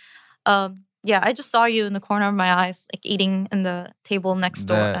long. Yeah, I just saw you in the corner of my eyes, like eating in the table next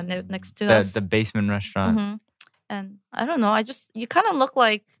door and next to us. the basement restaurant. Mhm. And I don't know. You kind of look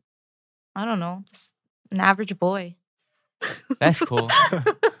like, I don't know, just an average boy. That's cool.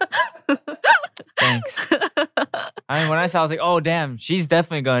 Thanks. I mean, when I saw, I was like, oh, damn, she's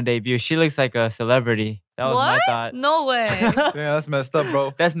definitely going to debut. She looks like a celebrity. That was my What? thought. No way. Yeah, that's messed up,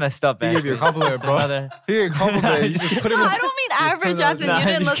 bro. That's messed up, He gave you a actually. compliment, bro. Another- He gave a compliment. You just put him No, in. I don't mean average as in No, you I'm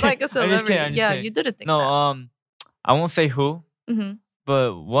didn't just look like a kidding. I'm just celebrity. kidding, I'm just Yeah, kidding. you didn't think No, that. I won't say who, Mhm.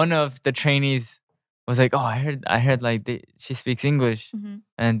 but one of the trainees was like, oh, I heard like she speaks English Mhm.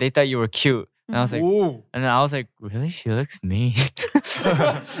 and they thought you were cute. And I was like, Ooh. and then I was like, really? She looks mean.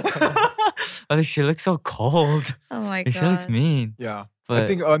 I was like, she looks so cold. Oh my She looks god. mean. Yeah. But I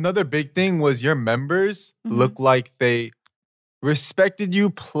think another big thing was your members Mhm. looked like they respected you,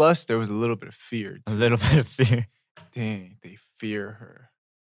 plus there was a little bit of fear. a too. little bit of fear. Dang, they fear her.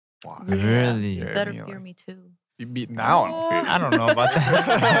 Why? Yeah. Really? You Yeah, better I mean, fear like- me too. You beat now. I don't fear you. I don't know about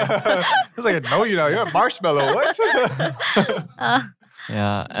that. It's like, no, you know, you're a marshmallow. What?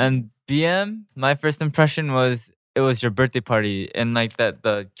 Yeah. And BM, my first impression was it was your birthday party in like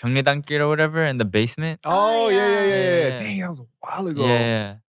the 경례단길 or whatever in the basement. Oh, yeah. Yeah. Dang, that was a while ago.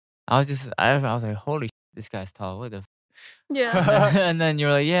 Yeah. I was like, holy this guy's tall. What the Yeah. and then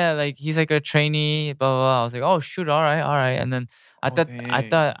you're like, yeah, like he's like a trainee, blah blah blah. I was like, oh shoot, all right. And then I Oh, thought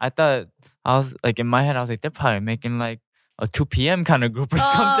dang. I was like in my head, I was like, they're probably making like a 2 p.m. kind of group or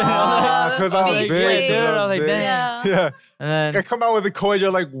something. Oh, Because I was Beast big. Lady. 'cause Dude, I was like, big. damn. Yeah. Yeah. And then I come out with a coin, you're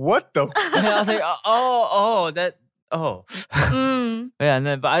like, what the? and I was like, oh. Mm. Yeah, and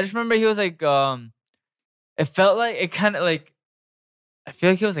then but I just remember he was like, it felt like it kind of like, I feel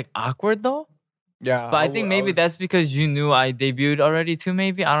like he was like awkward though. Yeah. But I think maybe that's because you knew I debuted already too.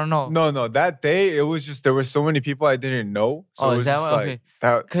 Maybe I don't know. No. That day, it was just, there were so many people I didn't know. So Oh, it is was that just what- like, okay.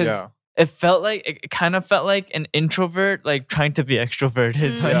 that, 'Cause yeah. It felt like it kind of felt like an introvert like trying to be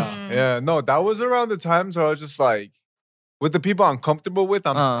extroverted. Like, Yeah. No, that was around the times where I was just like, with the people I'm comfortable with,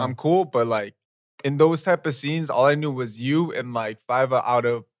 I'm cool. But like in those type of scenes, all I knew was you and like 5 out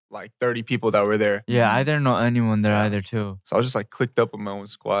of like 30 people that were there. yeah, I didn't know anyone there Yeah. either too. So I was just like clicked up with my own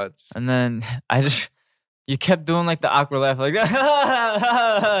squad. Just- And then you kept doing like the awkward laugh, like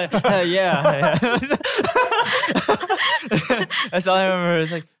yeah. That's all I remember.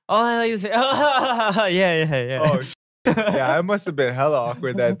 It's like all I like to say, yeah. oh, yeah, I must have been hella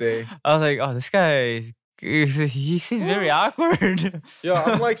awkward that day. I was like, oh, this guy, he seems very awkward. Yeah,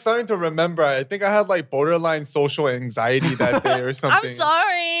 I'm like starting to remember. I think I had like borderline social anxiety that day or something. I'm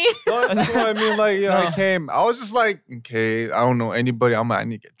sorry. No, it's cool. I mean, like, you know, I was just like, okay, I don't know anybody. I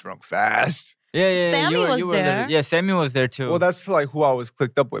need to get drunk fast. Yeah. Sammy was you were there. Yeah, Sammy was there too. Well, that's like who I was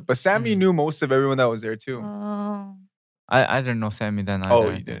clicked up with. But Sammy knew most of everyone that was there too. Oh. I didn't know Sammy then either. Oh, I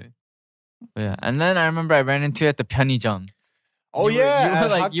you think. didn't. Yeah, and then I remember I ran into you at the 편의점. Oh, You were-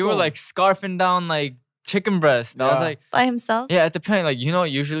 yeah. you were like scarfing down like chicken breast. I was Yeah. like, By himself? yeah, at the pen, like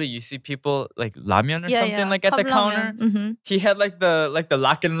usually you see people like ramyeon or something like at the counter. Mm-hmm. He had like the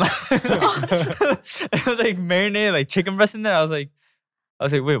lock and lock. It was like marinated like chicken breast in there. I was like,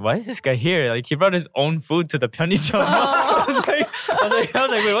 wait, why is this guy here? Like he brought his own food to the 편의점. I was like,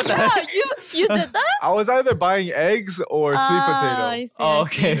 wait, what the Yeah, heck? you did that? I was either buying eggs or sweet I potato. see, Oh, I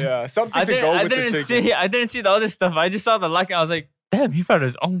see. okay. Yeah, something to go with the chicken. I didn't see the other stuff. I just saw the lock and I was like, damn, he brought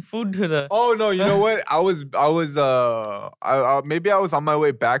his own food to the. Oh no! You know what? I was maybe I was on my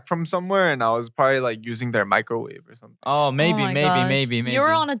way back from somewhere and I was probably like using their microwave or something. Oh, maybe. Oh my gosh. Maybe. You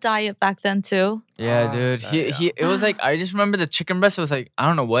were on a diet back then too. Yeah, Ah, dude. yeah. He. It was like I just remember the chicken breast was like I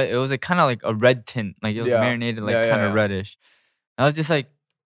don't know what it was like kind of like a red tint, like it was Yeah. marinated like Yeah, kind of yeah. reddish. I was just like,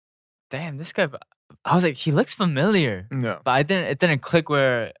 damn, this guy. I was like, he looks familiar, No. but it didn't click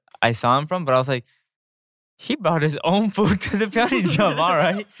where I saw him from. But I was like, he brought his own food to the 편의점, all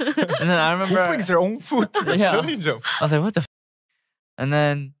right. And then I Who remember brings their own food to the Yeah. 편의점? I was like, what the. And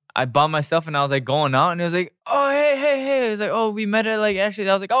then I bought myself and I was like going out and he was like, oh hey. He was like, oh we met at like actually.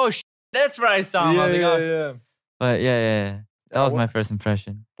 I was like, oh that's where I saw him. I was like, oh. Yeah. But yeah. That was what- my first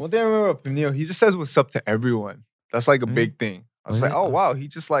impression. One thing I remember about Peniel, he just says what's up to everyone. That's like a Really? big thing. I was Was like, it? oh wow, he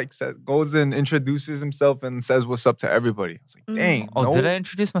just like goes and introduces himself and says what's up to everybody. I was like, dang. Oh, no. did I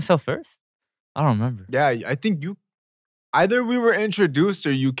introduce myself first? I don't remember. Yeah, I think you. Either we were introduced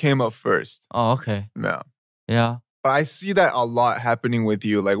or you came up first. Oh, okay. Yeah. Yeah. But I see that a lot happening with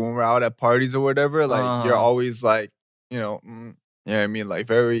you. Like when we're out at parties or whatever, like you're always like, you know, I mean, like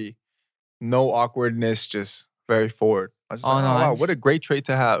very no awkwardness, just very forward. I was just Oh, like, no, oh, wow, I'm what a great trait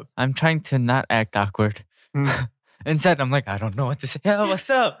to have. I'm trying to not act awkward. Instead, I'm like, I don't know what to say. Yeah, what's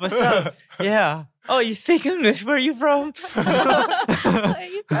up? What's up? Yeah. Oh, you speak English. Where are you from? Where are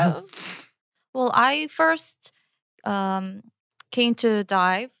you from? Well, I first came to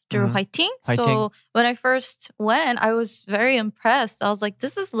dive through Haiting. So Haiting. when I first went, I was very impressed. I was like,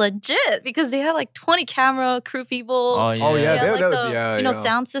 this is legit because they had like 20 camera crew people. Oh, yeah. Oh, yeah, They had, they- like they- the, yeah, you know, yeah.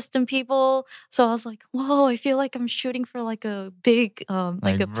 sound system people. So I was like, whoa, I feel like I'm shooting for like a big,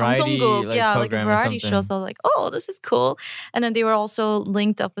 like a variety, 방송국, like, yeah, like a program or variety show. something. So I was like, oh, this is cool. And then they were also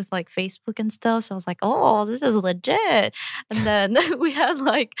linked up with like Facebook and stuff. So I was like, oh, this is legit. And then we had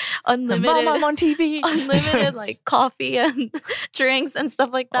like unlimited, Mom, I'm on TV. unlimited like coffee and drinks and stuff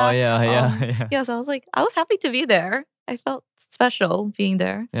like that. Oh, yeah. Yeah, so I was like, I was happy to be there. I felt special being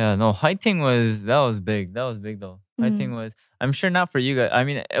there. Yeah, no, hiking that was big. That was big though. Hiking was, I'm sure not for you guys. I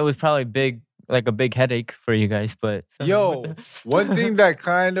mean, it was probably big, like a big headache for you guys, but Yo, one thing that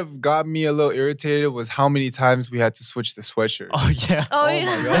kind of got me a little irritated was how many times we had to switch the sweatshirt. Oh yeah. Oh, my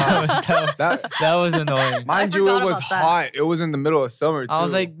yeah. gosh. That was annoying. Mind you, forgot it was about that. hot. It was in the middle of summer too. I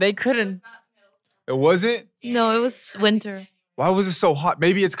was like, they couldn't. it wasn't? No, it was winter. Why was it so hot?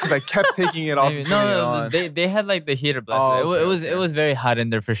 Maybe it's because I kept taking it off. Maybe, And putting it no, on. they had like the heater blast. Oh, It was very hot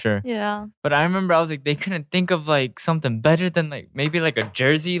in there for sure. Yeah. But I remember I was like, they couldn't think of like something better than like maybe like a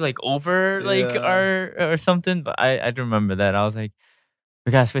jersey like over like Yeah. our or something. But I do remember that. I was like,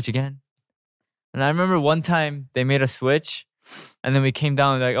 we gotta switch again. And I remember one time they made a switch, and then we came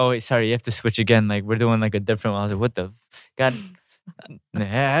down like, oh wait, sorry, you have to switch again. Like we're doing like a different one. I was like, what the god,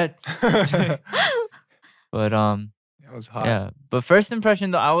 nah. But It was hot. yeah. But first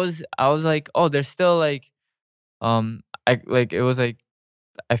impression though, I was like, oh, they're still like, I like it was like,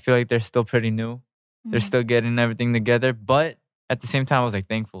 I feel like they're still pretty new. They're Mhm. still getting everything together. But at the same time, I was like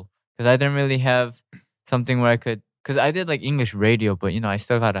thankful because I didn't really have something where I could. Because I did like English radio, but I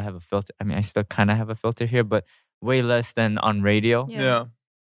still gotta have a filter. I mean, I still kind of have a filter here, but way less than on radio. Yeah. Yeah.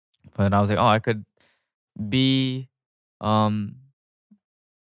 But I was like, oh, I could be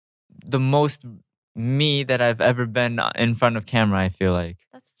the most me that I've ever been in front of camera, I feel like.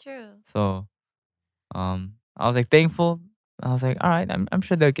 That's true. So I was like thankful. I was like, all right, I'm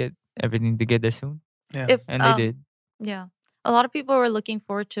sure they'll get everything together soon. Yeah. If And they did. Yeah. A lot of people were looking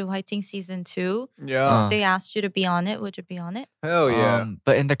forward to Hiking season 2. Yeah. Uh, They asked you to be on it. Would you be on it? Hell yeah.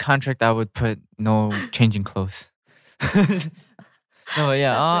 But in the contract, I would put no changing clothes. No, but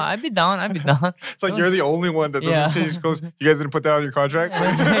yeah, That's it. I'd be down. I'd be down. It's like you're the only one that doesn't Yeah. change clothes. You guys didn't put that on your contract?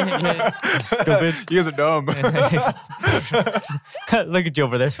 Stupid. You guys are dumb. Look at you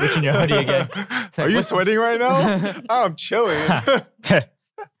over there switching your hoodie again. It's Are like, you what- sweating right now? I'm chilling.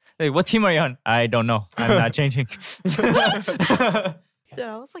 Like, what team are you on? I don't know. I'm not changing. Dude,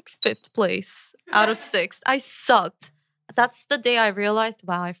 I was like 5th place out of 6th. I sucked. That's the day I realized,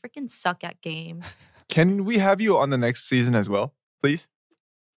 wow, I freaking suck at games. Can we have you on the next season as well, please?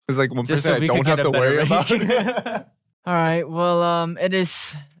 It's like one Just person so I we could don't get have a to worry better about. All right. Well, it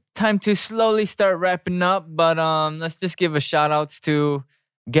is time to slowly start wrapping up, but let's just give a shout outs to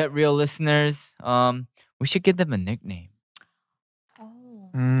Get Real listeners. We should give them a nickname. Oh.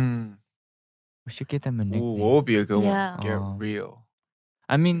 Mm. We should give them a Ooh, nickname. what would be a good Yeah. one? Get Oh. real.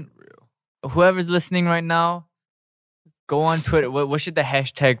 I mean, Real. whoever's listening right now, go on Twitter. What should the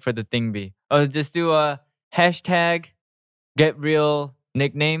hashtag for the thing be? Oh, just do a hashtag Get Real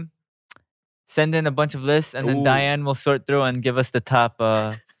nickname. Send in a bunch of lists, and then Ooh. Diane will sort through and give us the top.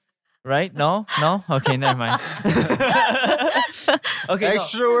 Right? No? Okay, never mind. Okay, no,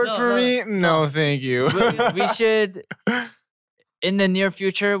 Extra work no, for no, me? No, thank you. we should, in the near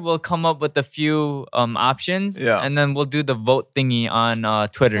future, we'll come up with a few options. Yeah. And then we'll do the vote thingy on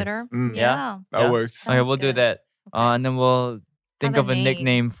Twitter. Twitter? Mm. Yeah. That Yeah. works. Okay, Sounds we'll do good. that. Okay. And then we'll think Have of a a name.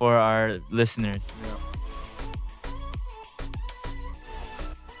 nickname for our listeners.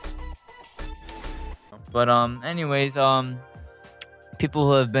 But anyways, people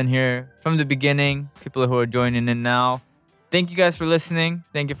who have been here from the beginning, people who are joining in now, thank you guys for listening.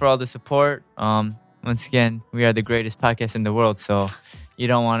 Thank you for all the support. Once again, we are the greatest podcast in the world, so you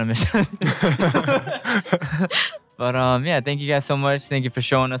don't want to miss it. But yeah, thank you guys so much. Thank you for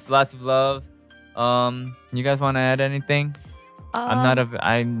showing us lots of love. You guys want to add anything?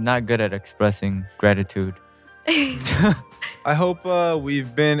 I'm not good at expressing gratitude. I hope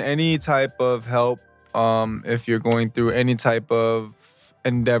we've been any type of help if you're going through any type of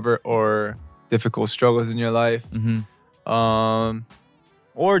endeavor or difficult struggles in your life. Hmm.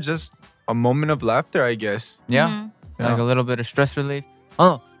 Or just a moment of laughter, I guess. Yeah. Mhm. Like Yeah. a little bit of stress relief.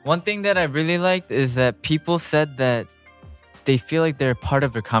 Oh, one thing that I really liked is that people said that they feel like they're part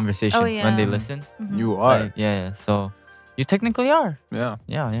of a conversation Oh, when they yeah. listen. Mhm. You are. Like, yeah. So you technically are. Yeah.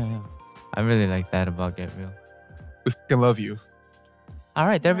 Yeah. I really like that about Get Real. We fucking love you. All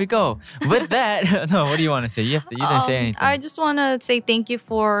right, there we go. With that, no, what do you want to say? You didn't say anything. I just want to say thank you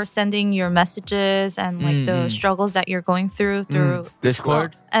for sending your messages and like the struggles that you're going through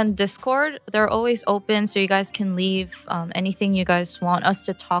Discord. and Discord. They're always open, so you guys can leave anything you guys want us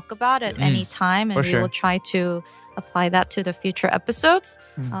to talk about at any time, and For we sure. will try to apply that to the future episodes.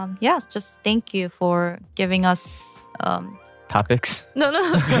 Just thank you for giving us. Topics. No,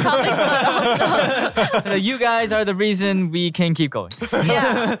 topics, but also You guys are the reason we can keep going.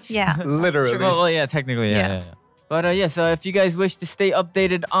 yeah. Literally. Well, yeah, technically, yeah. But so if you guys wish to stay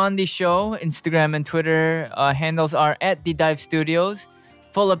updated on the show, Instagram and Twitter handles are at The Dive Studios.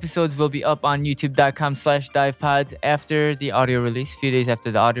 full episodes will be up on youtube.com/divepods after the audio release, a few days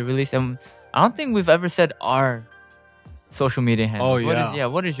after the audio release. And I don't think we've ever said our social media handle. Oh, yeah.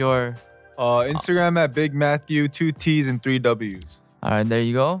 What is your... Instagram at Big Matthew, 2 T's and 3 W's. All right, there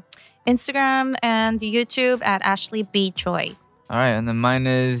you go. Instagram and YouTube at Ashley B. Choi. All right, and then mine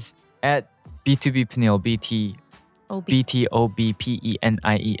is at B2B Peniel,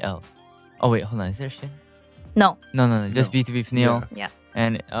 BTOBPENIEL. Oh, wait, hold on. Is there shit? No. No. Just B2B Peniel. Yeah.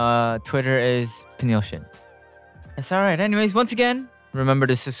 And Twitter is Peniel Shin. That's all right. Anyways, once again, remember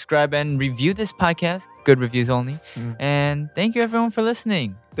to subscribe and review this podcast. Good reviews only. And thank you, everyone, for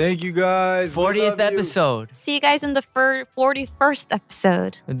listening. Thank you, guys. 40th episode. See you guys in the 41st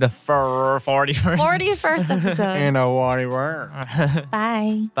episode. The 41st. 41st episode. And a whatever.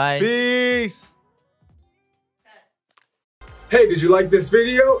 Bye. Bye. Peace. Hey, did you like this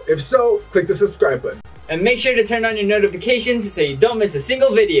video? If so, click the subscribe button. And make sure to turn on your notifications so you don't miss a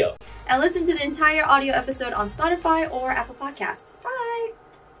single video. And listen to the entire audio episode on Spotify or Apple Podcasts.